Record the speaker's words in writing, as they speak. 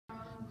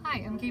Hi,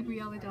 I'm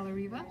Gabriella Della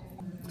Riva.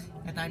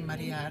 And I'm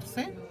Maria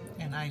Arce,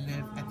 and I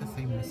live at the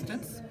same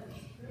residence.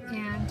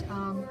 And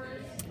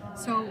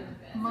so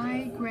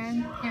my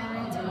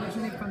grandparents are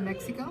originally from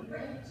Mexico,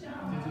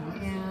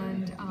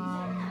 and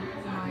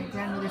my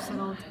grandmother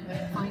settled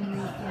finally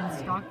in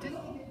Stockton.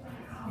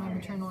 My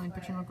maternal and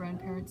paternal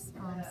grandparents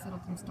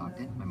settled in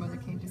Stockton. My mother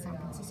came to San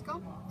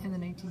Francisco in the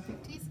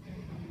 1950s,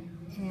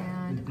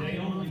 and I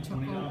moved to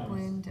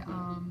Oakland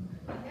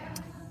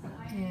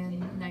in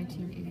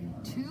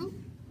 1982,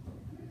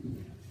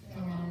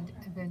 and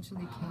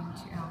eventually came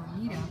to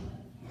Alameda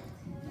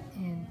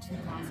in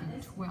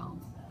 2012.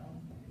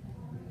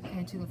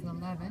 In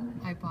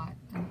 2011, I bought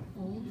an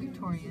old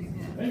Victorian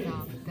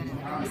that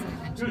address I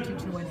mentioned,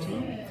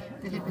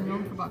 2212, that had been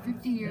owned for about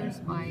 50 years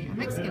by a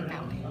Mexican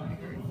family, I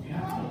heard.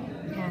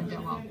 And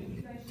well,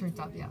 it turns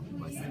out, yeah, it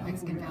was a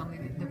Mexican family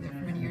that lived there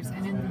for many years.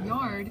 And in the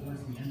yard,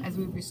 as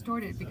we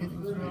restored it, because it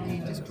was really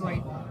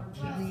destroyed,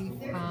 we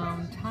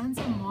found tons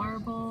of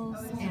marbles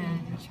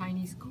and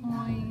Chinese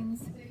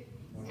coins,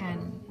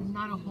 and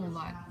not a whole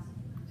lot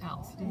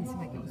else. It didn't seem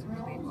like it was a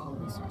really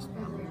well-resourced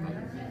family, but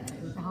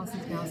the house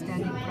is now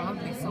standing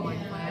proudly, so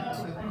I'm glad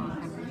to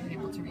have been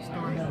able to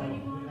restore it.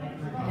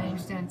 And I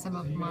understand some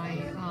of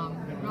my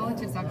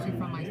relatives, actually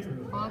from my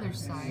father's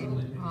side,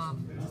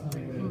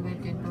 who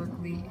lived in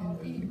Berkeley in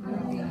the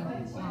early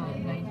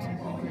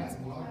 1900s,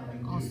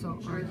 also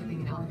are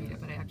living in Alameda,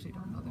 but I actually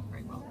don't know them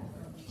very well.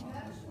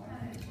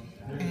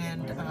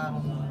 And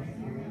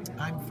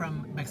I'm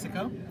from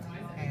Mexico,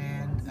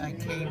 and I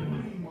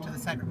came to the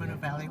Sacramento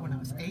Valley when I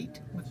was 8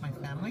 with my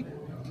family.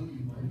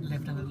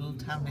 Lived in a little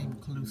town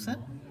named Colusa,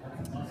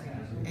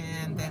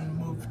 and then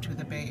moved to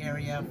the Bay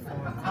Area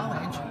for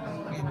college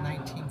in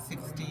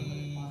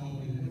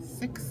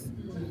 1966,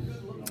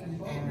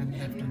 and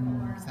lived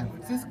in San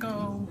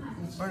Francisco,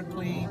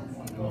 Berkeley,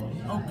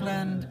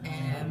 Oakland,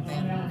 and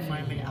then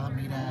finally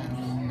Alameda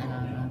in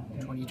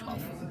 2012.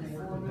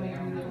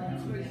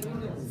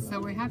 So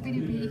we're happy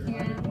to be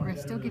here. We're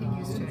still getting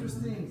used to it.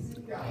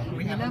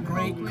 We have a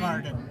great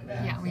garden.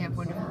 Yeah, we have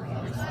wonderful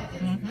neighbors.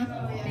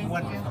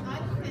 Wonderful.